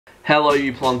Hello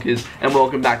you plonkers, and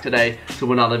welcome back today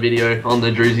to another video on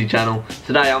the Drewzy channel.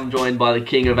 Today I'm joined by the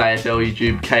king of AFL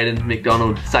YouTube, Caden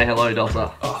MacDonald. Say hello,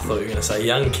 Dosser. Oh, I thought you were going to say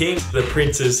young king. The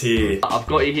prince is here. I've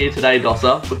got you here today,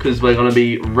 Dosser, because we're going to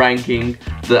be ranking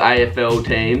the AFL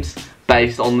teams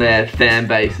based on their fan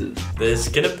bases. There's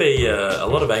going to be a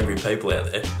lot of angry people out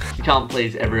there. You can't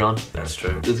please everyone. That's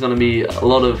true. There's going to be a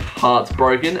lot of hearts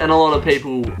broken and a lot of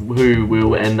people who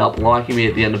will end up liking me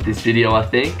at the end of this video, I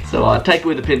think. So take it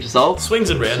with a pinch of salt. Swings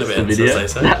and roundabouts, as they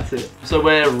say. That's it. So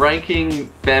we're ranking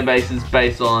fan bases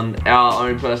based on our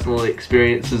own personal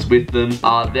experiences with them,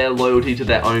 their loyalty to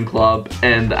their own club,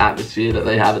 and the atmosphere that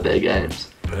they have at their games.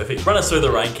 Perfect. Run us through the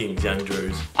rankings, young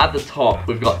Drews. At the top,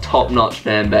 we've got top-notch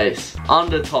fan base.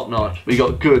 Under top-notch, we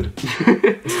got good.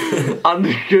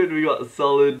 Under good, we got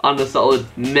solid. Under solid,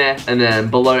 meh. And then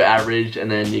below average, and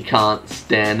then you can't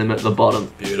stand them at the bottom.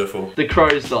 Beautiful. The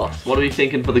Crows, Dos. What are we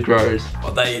thinking for the Crows?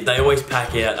 Well, they always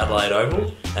pack out Adelaide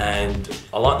Oval, and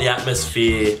I like the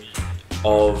atmosphere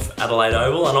of Adelaide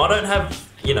Oval, and I don't have,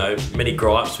 you know, many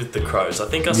gripes with the Crows. I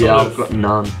think I've got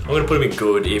none. I'm going to put them in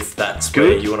good if that's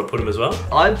where you want to put them as well.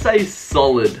 I'd say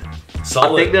solid.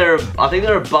 Solid. I think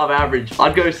they're above average.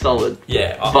 I'd go solid.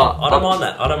 Yeah, I don't mind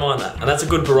that. I don't mind that. And that's a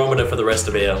good barometer for the rest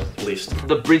of our list.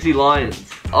 The Brizzy Lions.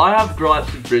 I have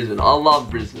gripes with Brisbane. I love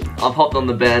Brisbane. I've hopped on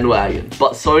the bandwagon.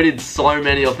 But so did so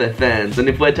many of their fans. And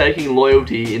if we're taking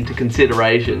loyalty into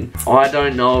consideration, I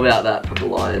don't know about that for the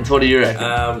Lions. What do you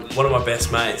reckon? One of my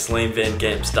best mates, Liam Van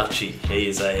Gemps Dutchie, he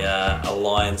is a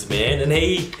Lions man. And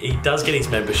he does get his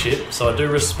membership. So I do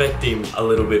respect him a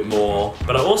little bit more.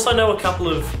 But I also know a couple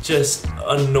of just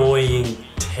annoying,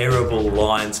 terrible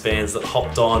Lions fans that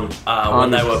hopped on when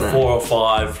they were 4 or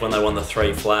 5, when they won the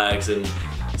 3 flags, and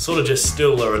sort of just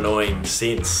still are annoying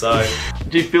since. So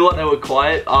do you feel like they were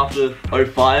quiet after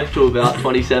 05 to about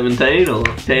 2017 or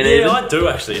 10 yeah, even? I do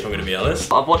actually, if I'm going to be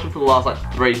honest. I've watched them for the last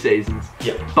like 3 seasons.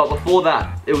 Yeah. But before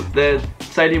that, their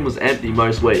stadium was empty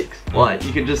most weeks. Like,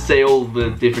 you could just see all the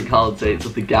different coloured seats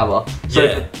of the Gabba. So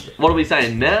yeah. What are we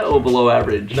saying, meh or below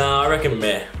average? No, I reckon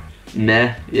meh.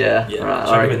 Nah, yeah. Yeah, right,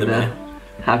 I reckon meh.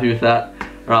 Happy with that.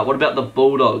 Right, what about the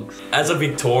Bulldogs? As a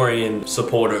Victorian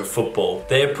supporter of football,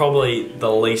 they're probably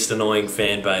the least annoying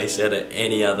fan base out of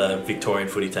any other Victorian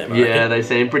footy team, I reckon. They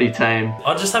seem pretty tame.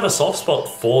 I just have a soft spot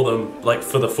for them, like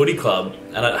for the footy club,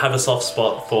 and I have a soft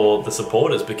spot for the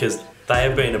supporters because they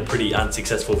have been a pretty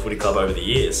unsuccessful footy club over the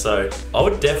years, so I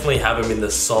would definitely have them in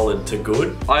the solid to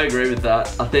good. I agree with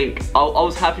that. I think I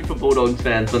was happy for Bulldogs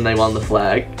fans when they won the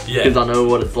flag, yeah, because I know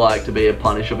what it's like to be a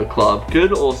punish of a club.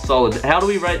 Good or solid? How do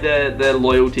we rate their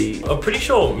loyalty? I'm pretty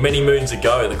sure many moons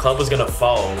ago the club was going to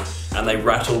fold, and they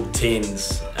rattled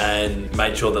tins and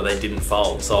made sure that they didn't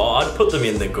fold, so I'd put them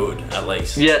in the good at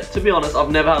least. Yeah, to be honest,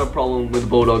 I've never had a problem with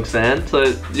Bulldogs fan, so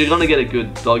you're gonna get a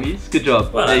good doggies. Good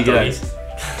job. Well, there you doggies. Go.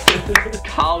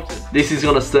 Carlton. This is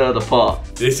gonna stir the pot.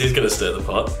 This is gonna stir the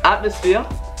pot. Atmosphere,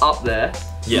 up there.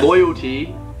 Yeah.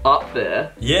 Loyalty, up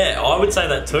there. Yeah, I would say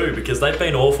that too, because they've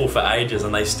been awful for ages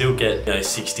and they still get, you know,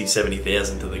 60,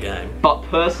 70,000 to the game. But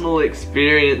personal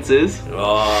experiences,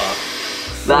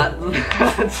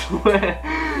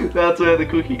 that's where the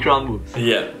cookie crumbles.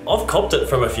 Yeah, I've copped it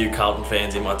from a few Carlton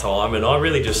fans in my time, and I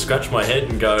really just scratch my head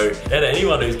and go, out of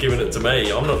anyone who's given it to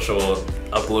me, I'm not sure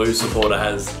a Blues supporter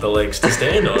has the legs to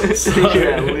stand on. So,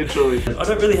 yeah, literally. I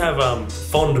don't really have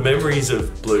fond memories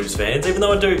of Blues fans, even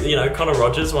though I do, you know, Connor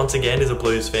Rogers, once again, is a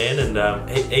Blues fan, and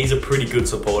he's a pretty good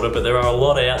supporter, but there are a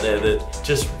lot out there that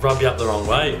just rub you up the wrong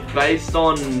way. Based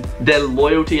on their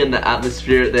loyalty and the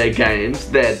atmosphere at their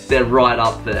games, they're right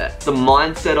up there. The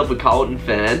mindset of a Carlton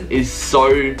fan is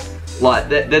so, like,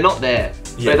 they're not there.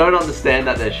 Yeah. They don't understand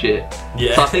that they're shit.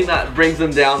 Yeah. So I think that brings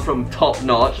them down from top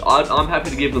notch. I'm happy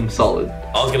to give them solid.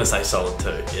 I was going to say solid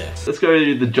too, yeah. Let's go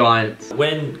to the Giants.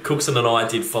 When Cookson and I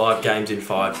did 5 games in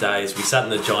 5 days, we sat in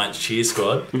the Giants cheer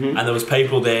squad, and there was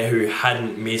people there who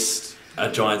hadn't missed a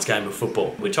Giants game of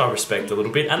football, which I respect a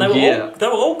little bit, and they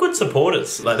were all good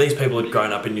supporters. Like, these people had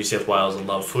grown up in New South Wales and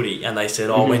loved footy, and they said,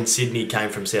 oh, when Sydney came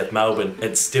from South Melbourne,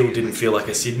 it still didn't feel like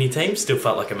a Sydney team, still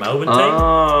felt like a Melbourne team.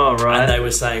 Oh, right. And they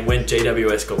were saying when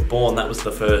GWS got born, that was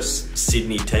the first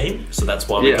Sydney team, so that's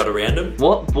why we got around them.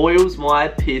 What boils my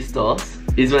piss off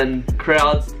is when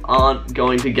crowds aren't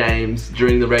going to games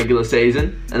during the regular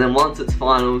season, and then once it's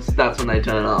finals, that's when they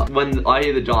turn up. When I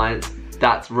hear the Giants,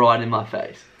 that's right in my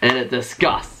face, and it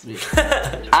disgusts me.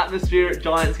 Atmosphere at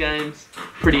Giants games,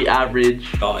 pretty average.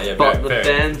 Oh yeah, but the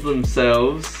fans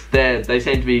themselves, they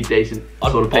seem to be decent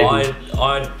sort of people.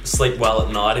 I'd sleep well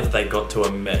at night if they got to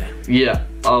a meh. Yeah,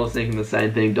 I was thinking the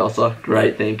same thing, Dosser.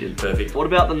 Great thinking. Perfect. What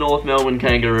about the North Melbourne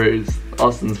Kangaroos?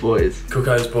 Austin's boys?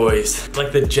 Cooko's boys.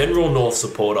 Like the general North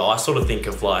supporter, I sort of think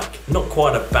of like, not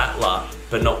quite a battler,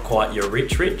 but not quite your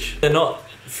rich. They're not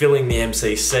filling the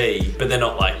MCC, but they're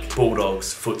not like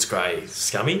Bulldogs, Footscray,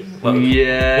 scummy. Like,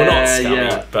 yeah, well, not scummy,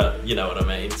 yeah. but you know what I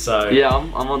mean. So yeah,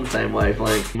 I'm on the same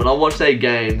wavelength. When I watch their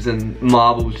games and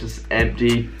Marble's just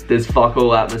empty, there's fuck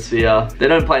all atmosphere. They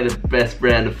don't play the best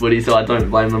brand of footy, so I don't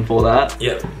blame them for that.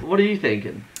 Yep. What are you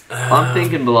thinking? I'm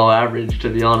thinking below average, to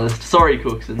be honest. Sorry,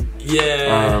 Cookson.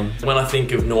 Yeah. When I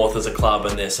think of North as a club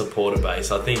and their supporter base,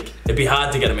 I think it'd be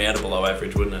hard to get them out of below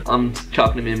average, wouldn't it? I'm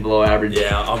chucking them in below average.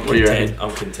 Yeah, I'm content.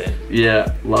 I'm content.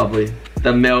 Yeah, lovely.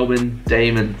 The Melbourne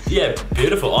Demons. Yeah,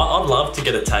 beautiful. I'd love to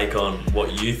get a take on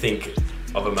what you think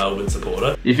of a Melbourne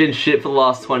supporter. You've been shit for the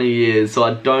last 20 years, so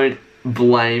I don't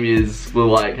blame yous for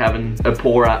like having a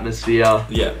poor atmosphere.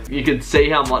 Yeah. You could see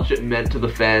how much it meant to the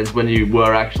fans when you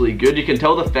were actually good. You can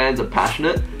tell the fans are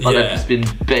passionate, but they've just been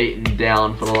beaten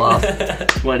down for the last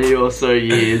 20 or so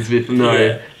years with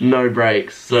no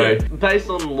breaks. So based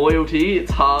on loyalty,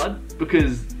 it's hard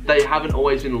because they haven't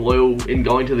always been loyal in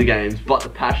going to the games, but the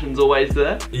passion's always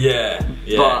there. Yeah,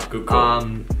 but, good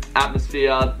call.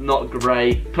 Atmosphere, not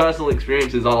great. Personal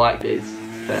experiences, I like these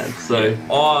fans. So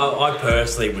I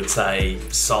personally would say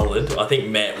solid. I think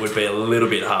Matt would be a little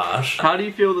bit harsh. How do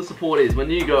you feel the support is? When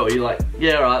you go, are you like,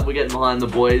 yeah, right, we're getting behind the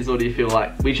boys, or do you feel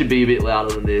like we should be a bit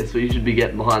louder than this, or you should be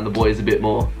getting behind the boys a bit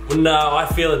more? No, I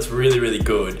feel it's really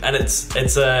good, and it's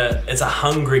a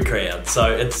hungry crowd.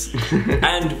 So it's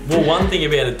and well, one thing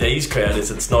about a D's crowd is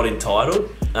it's not entitled.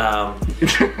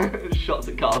 Shots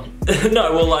at Carlton.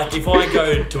 No, well, like if I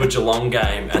go to a Geelong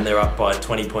game and they're up by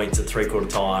 20 points at three-quarter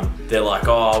time, they're like,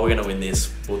 oh, we're gonna win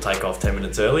this, we'll take off 10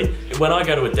 minutes early. When I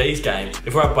go to a D's game,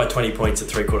 if we're up by 20 points at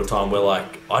three-quarter time, we're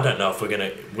like, I don't know if we're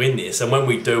gonna win this. And when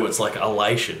we do, it's like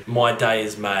elation. My day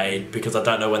is made because I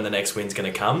don't know when the next win's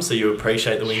gonna come, so you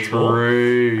appreciate the wins more.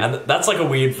 And that's like a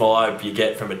weird vibe you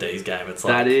get from a D's game. It's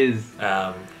like, that is.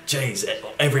 Geez,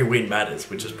 every win matters,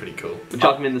 which is pretty cool.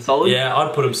 Chuck them in the solid? Yeah,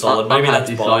 I'd put them solid. Maybe that's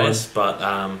biased, but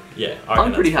yeah.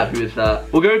 I'm pretty happy with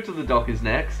that. We'll go to the Dockers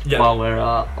next, while we're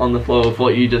on the floor of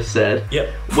what you just said. Yep.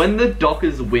 When the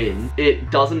Dockers win,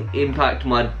 it doesn't impact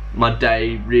my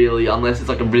day really, unless it's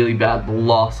like a really bad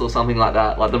loss or something like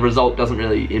that. Like the result doesn't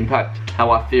really impact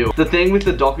how I feel. The thing with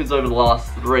the Dockers over the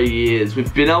last 3 years,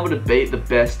 we've been able to beat the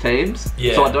best teams.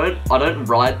 Yeah. So I don't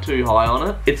ride too high on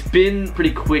it. It's been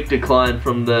pretty quick decline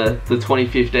from the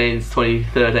 2015s,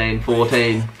 2013,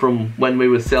 14, from when we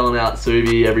were selling out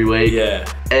Subi every week.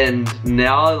 Yeah. And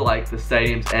now like the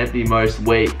stadium's empty most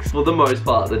weeks. For the most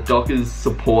part, the Dockers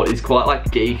support is quite like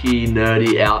geeky,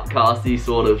 nerdy, outcasty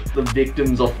sort of. The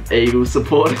victims of Eagles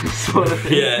supporters sort of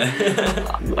thing. Yeah.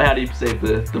 How do you perceive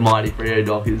the mighty Freo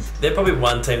Dockers? They're probably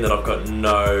one team that I've got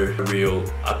no real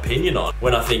opinion on.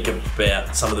 When I think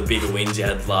about some of the bigger wins you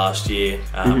had last year,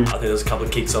 I think there's a couple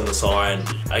of kicks on the siren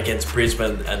against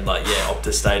Brisbane, and like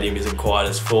Optus Stadium isn't quite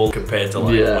as full compared to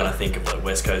like when I think of like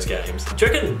West Coast games. Do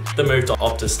you reckon the move to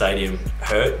Optus Stadium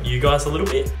hurt you guys a little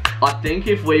bit? I think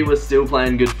if we were still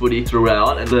playing good footy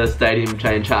throughout and the stadium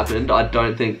change happened, I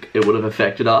don't think it would have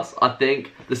affected us. I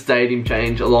think the stadium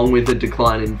change, along with the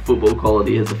decline in football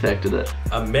quality, has affected it.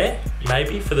 A meh,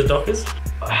 maybe, for the Dockers?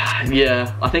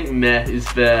 Yeah, I think meh is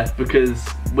fair, because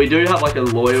we do have like a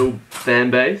loyal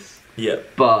fan base. Yeah.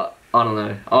 But, I don't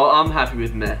know. I'm happy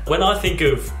with meh. When I think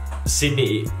of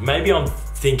Sydney, maybe I'm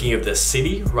thinking of the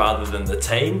city rather than the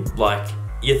team. Like,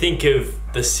 you think of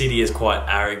the city as quite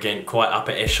arrogant, quite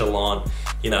upper echelon.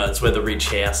 You know, it's where the rich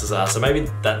houses are. So maybe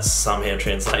that's somehow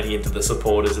translating into the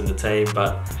supporters in the team.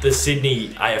 But the Sydney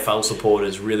AFL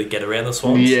supporters really get around the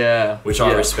Swans. Yeah. Which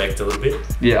I respect a little bit.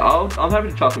 Yeah, I'm happy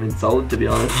to chuck them in solid, to be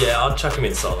honest. Yeah, I'd chuck them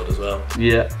in solid as well.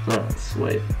 Yeah, that's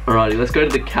sweet. Alrighty, let's go to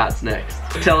the Cats next.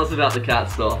 Tell us about the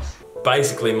Cats, Doss.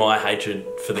 Basically, my hatred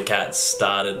for the Cats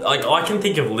started... Like, I can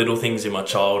think of little things in my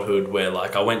childhood where,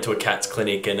 like, I went to a Cats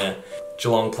clinic and a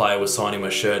Geelong player was signing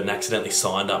my shirt and accidentally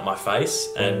signed up my face,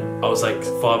 and I was like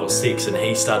 5 or 6, and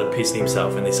he started pissing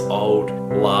himself, and this old,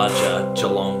 larger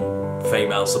Geelong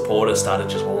female supporter started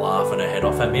just laughing her head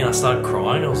off at me, and I started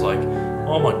crying. I was like,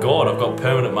 oh my god, I've got a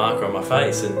permanent marker on my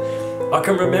face. And I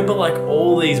can remember like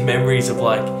all these memories of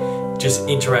like just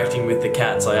interacting with the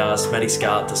Cats. I asked Matty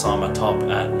Scarlett to sign my top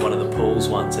at one of the pools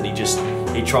once, and he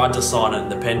tried to sign it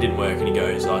and the pen didn't work, and he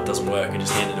goes, oh, it doesn't work, and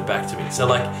just handed it back to me. So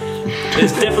like,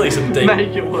 there's definitely some deep...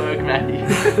 Make it work, Matty.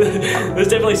 There's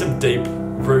definitely some deep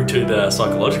rooted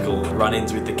psychological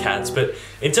run-ins with the Cats, but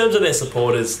in terms of their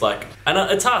supporters, like, and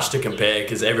it's harsh to compare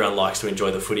because everyone likes to enjoy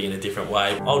the footy in a different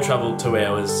way. I'll travel 2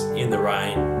 hours in the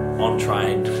rain on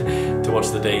train to watch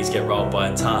the D's get rolled by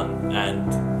a ton,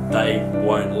 and they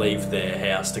won't leave their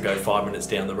house to go 5 minutes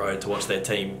down the road to watch their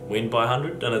team win by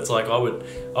 100. And it's like, I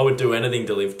would do anything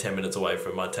to live 10 minutes away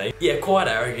from my team. Yeah, quite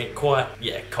arrogant, quite,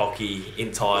 cocky,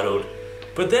 entitled.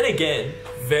 But then again,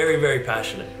 very, very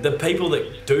passionate. The people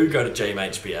that do go to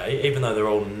GMHBA, even though they're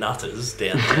all nutters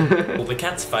down there, well, the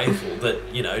Cats faithful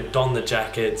that, you know, don the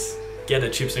jackets, get a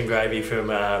chips and gravy from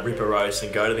Ripper Roast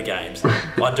and go to the games.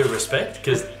 I do respect,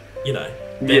 because, you know,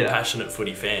 they're passionate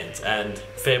footy fans, and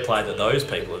fair play that those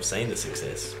people have seen the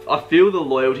success. I feel the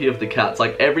loyalty of the Cats.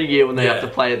 Like, every year when they have to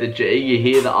play at the G, you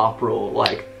hear the uproar.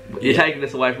 Like, you're taking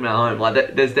this away from our home.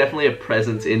 Like, there's definitely a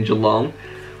presence in Geelong.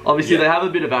 Obviously, they have a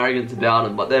bit of arrogance about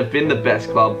them, but they've been the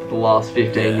best club for the last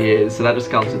 15 years, so that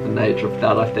just comes with the nature of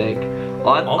that, I think.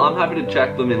 I'm happy to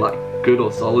check them in, like, good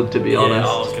or solid, to be honest.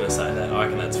 Yeah, I was going to say that. I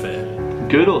reckon that's fair.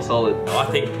 Good or solid? I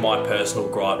think my personal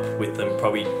gripe with them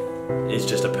probably is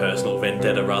just a personal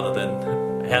vendetta rather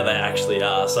than how they actually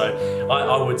are. So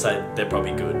I would say they're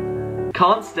probably good.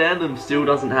 Can't Stand Them still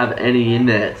doesn't have any in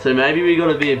there, so maybe we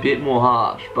got to be a bit more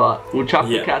harsh, but we'll chuck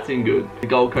the Cats in good. The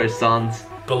Gold Coast Suns.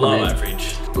 Below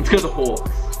average. Let's go to the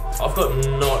Hawks. I've got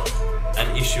not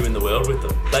an issue in the world with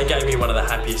them. They gave me one of the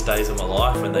happiest days of my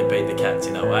life when they beat the Cats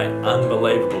in 08.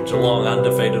 Unbelievable. Geelong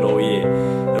undefeated all year.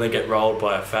 And then get rolled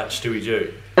by a fat Stewie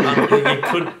Jew.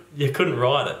 You couldn't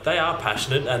ride it. They are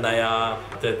passionate, and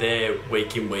they're there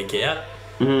week in, week out.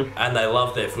 And they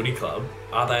love their footy club.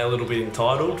 Are they a little bit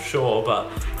entitled? Sure, but,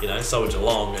 you know, so are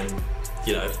Geelong, and,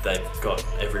 you know, they've got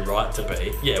every right to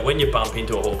be. Yeah, when you bump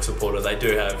into a Hawk supporter, they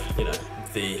do have, you know,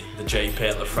 the Jeep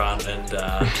out the front and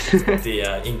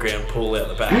the in-ground pool out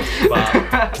the back, but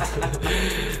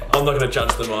I'm not going to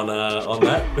judge them on that.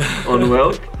 On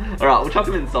wealth. All right, we'll chuck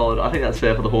them in solid. I think that's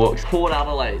fair for the Hawks. Port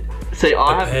Adelaide. See,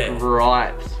 I have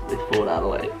gripes with Port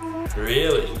Adelaide.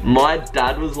 Really? My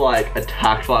dad was like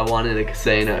attacked by one in a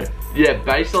casino. Yeah,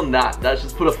 based on that, that's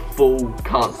just put a full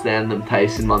can't stand them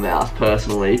taste in my mouth,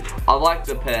 personally. I like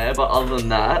the pair, but other than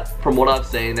that, from what I've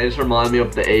seen, they just remind me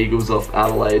of the Eagles of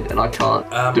Adelaide, and I can't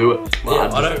do it.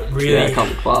 Like, I don't really... I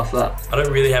can't class that. I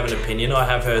don't really have an opinion. I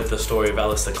have heard the story of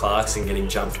Alistair Clarkson getting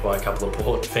jumped by a couple of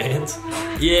Port fans.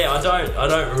 Yeah, I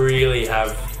don't really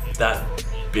have that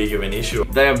big of an issue.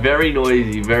 They are very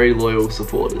noisy, very loyal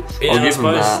supporters. Yeah, I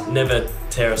suppose never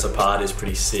tear us apart is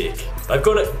pretty sick. They've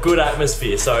got a good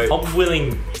atmosphere, so I'm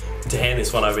willing to hand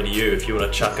this one over to you if you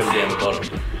want to chuck them down the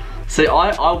bottom. See,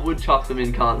 I would chuck them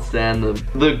in can't stand them.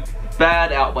 The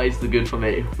bad outweighs the good for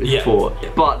me with Port.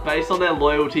 Yeah. But based on their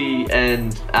loyalty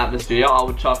and atmosphere, I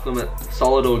would chuck them at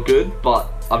solid or good, but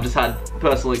I've just had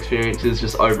personal experiences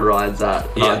just overrides that.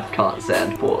 I can't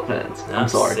stand Port fans. I'm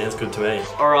sorry. Sounds good to me.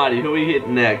 Alrighty, who we hit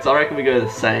next? I reckon we go to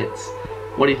the Saints.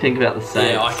 What do you think about the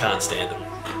Saints? Yeah, I can't stand them.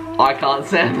 I can't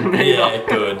stand them either. Yeah,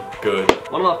 good.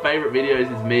 One of my favourite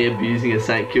videos is me abusing a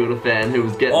St Kilda fan who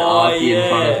was getting arty in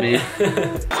front of me.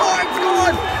 Time's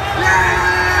gone!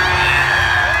 Yeah!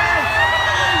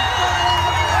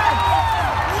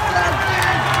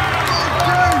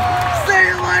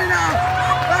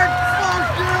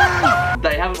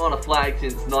 They haven't won a flag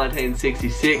since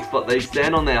 1966, but they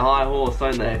stand on their high horse,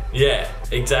 don't they? Yeah,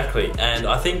 exactly. And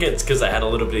I think it's because they had a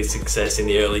little bit of success in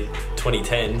the early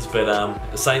 2010s,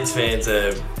 but Saints fans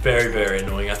are very, very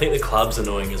annoying. I think the club's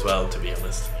annoying as well, to be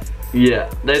honest. Yeah,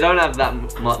 they don't have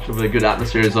that much of a good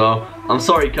atmosphere as well. I'm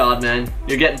sorry, Cardman.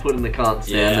 You're getting put in the can't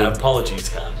stand them. Apologies,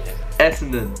 Cardman.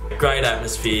 Essendon. Great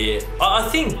atmosphere. I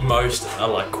think most are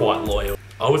like quite loyal.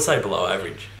 I would say below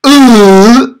average.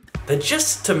 They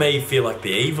just, to me, feel like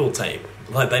the evil team.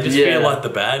 Like, they just feel like the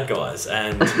bad guys.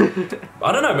 And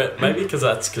I don't know, maybe because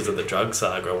that's because of the drug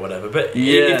saga or whatever. But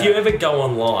if you ever go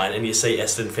online and you see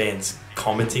Essendon fans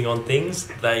commenting on things,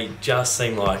 they just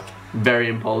seem like... very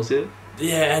impulsive.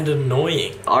 Yeah, and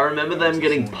annoying. I remember them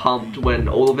getting pumped when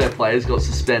all of their players got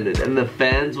suspended and the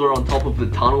fans were on top of the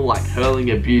tunnel, like,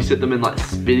 hurling abuse at them and, like,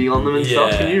 spitting on them and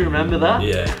stuff. Can you remember that?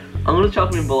 Yeah. I'm going to chuck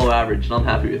them in below average, and I'm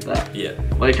happy with that. Yeah.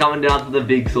 We're coming down to the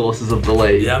big sources of the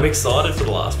league. Yeah, I'm excited for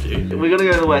the last few. We're going to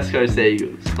go to the West Coast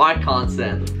Eagles. I can't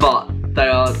stand them, but they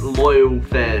are loyal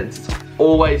fans. It's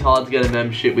always hard to get a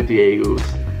membership with the Eagles.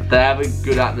 They have a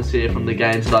good atmosphere from the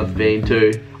games that I've been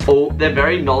to. They're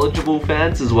very knowledgeable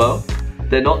fans as well.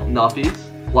 They're not nuffies.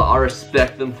 Like, I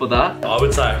respect them for that. I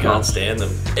would say I can't stand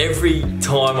them. Every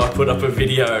time I put up a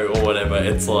video or whatever,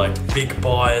 it's like big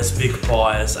bias,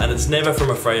 and it's never from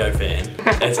a Freo fan.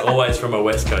 It's always from a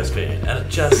West Coast fan, and it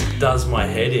just does my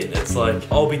head in. It's like,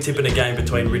 I'll be tipping a game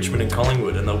between Richmond and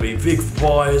Collingwood, and they'll be big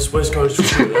bias, West Coast.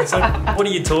 It's like, what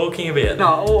are you talking about?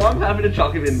 No, I'm happy to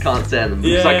chuck them in can't stand them,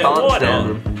 because I can't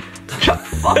stand them.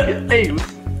 Fuck it, Eagles.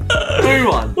 Do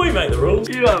one. We make the rules.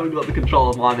 You haven't got the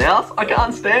control of my mouse. I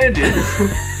can't stand you.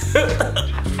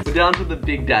 we're down to the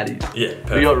big daddies. Yeah,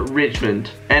 perfect. We got Richmond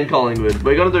and Collingwood.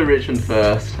 We're gonna do Richmond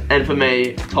first, and for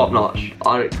me, top notch.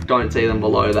 I don't see them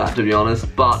below that, to be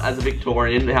honest. But as a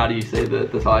Victorian, how do you see the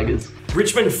Tigers?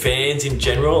 Richmond fans in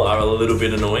general are a little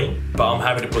bit annoying, but I'm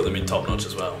happy to put them in top notch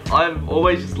as well. I've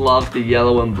always just loved the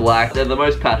yellow and black. They're the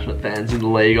most passionate fans in the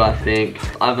league, I think.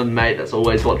 I have a mate that's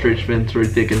always watched Richmond through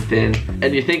thick and thin.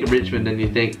 And you think Richmond and you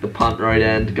think the punt road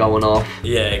end going off.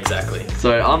 Yeah, exactly.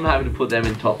 So I'm happy to put them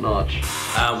in top notch.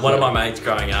 One of my mates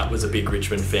growing up was a big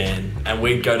Richmond fan, and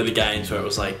we'd go to the games where it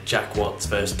was like Jack Watts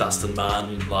versus Dustin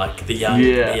Martin, like the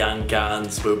young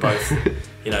guns. We were both,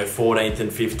 14th and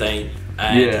 15th.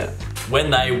 And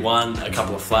when they won a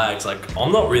couple of flags, like,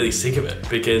 I'm not really sick of it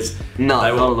because they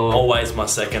were always my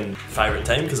second favourite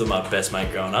team because of my best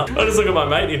mate growing up. I just look at my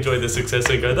mate and enjoy the success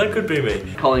and go, that could be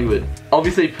me. Collingwood.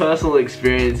 Obviously, personal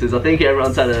experiences. I think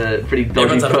everyone's had a pretty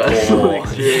dodgy personal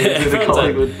experience with a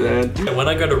Collingwood fan. When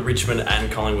I go to Richmond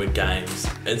and Collingwood games,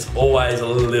 it's always a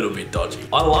little bit dodgy.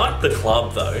 I like the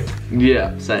club though.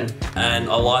 Yeah, same. And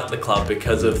I like the club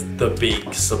because of the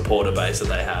big supporter base that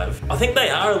they have. I think they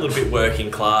are a little bit working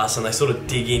class and they sort of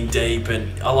dig in deep,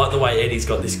 and I like the way Eddie's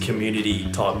got this community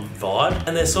type vibe,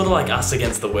 and they're sort of like us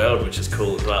against the world, which is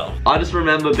cool as well. I just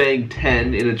remember being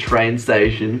 10 in a train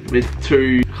station with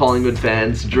 2 Collingwood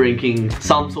fans drinking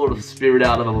some sort of spirit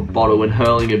out of a bottle and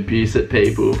hurling abuse at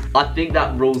people. I think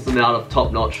that rules them out of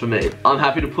top notch for me. I'm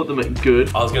happy to put them at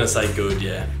good. I was going to say good,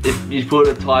 yeah. If you put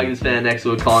a Tigers fan next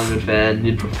to a Collingwood fan,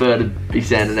 you'd prefer to be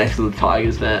standing next to the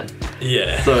Tigers fan.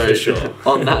 Yeah, so, for sure.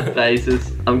 On that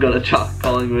basis, I'm going to chuck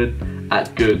Collingwood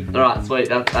at good. Alright, sweet.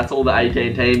 That's all the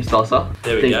 18 teams, Dosser.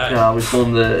 There we go. We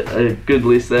formed a good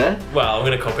list there. Well, I'm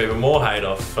going to cop even more hate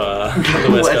off the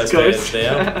West Coast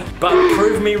fans now. But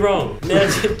prove me wrong.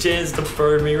 Now's your chance to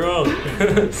prove me wrong.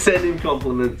 Send him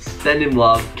compliments. Send him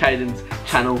love. Caden's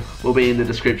channel will be in the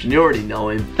description. You already know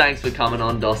him. Thanks for coming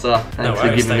on, Dosser. Thanks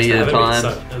for giving me your time.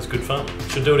 That was good fun.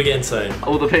 Should do it again soon.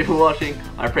 All the people watching,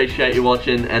 I appreciate you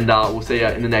watching, and we'll see you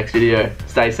in the next video.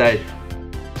 Stay safe.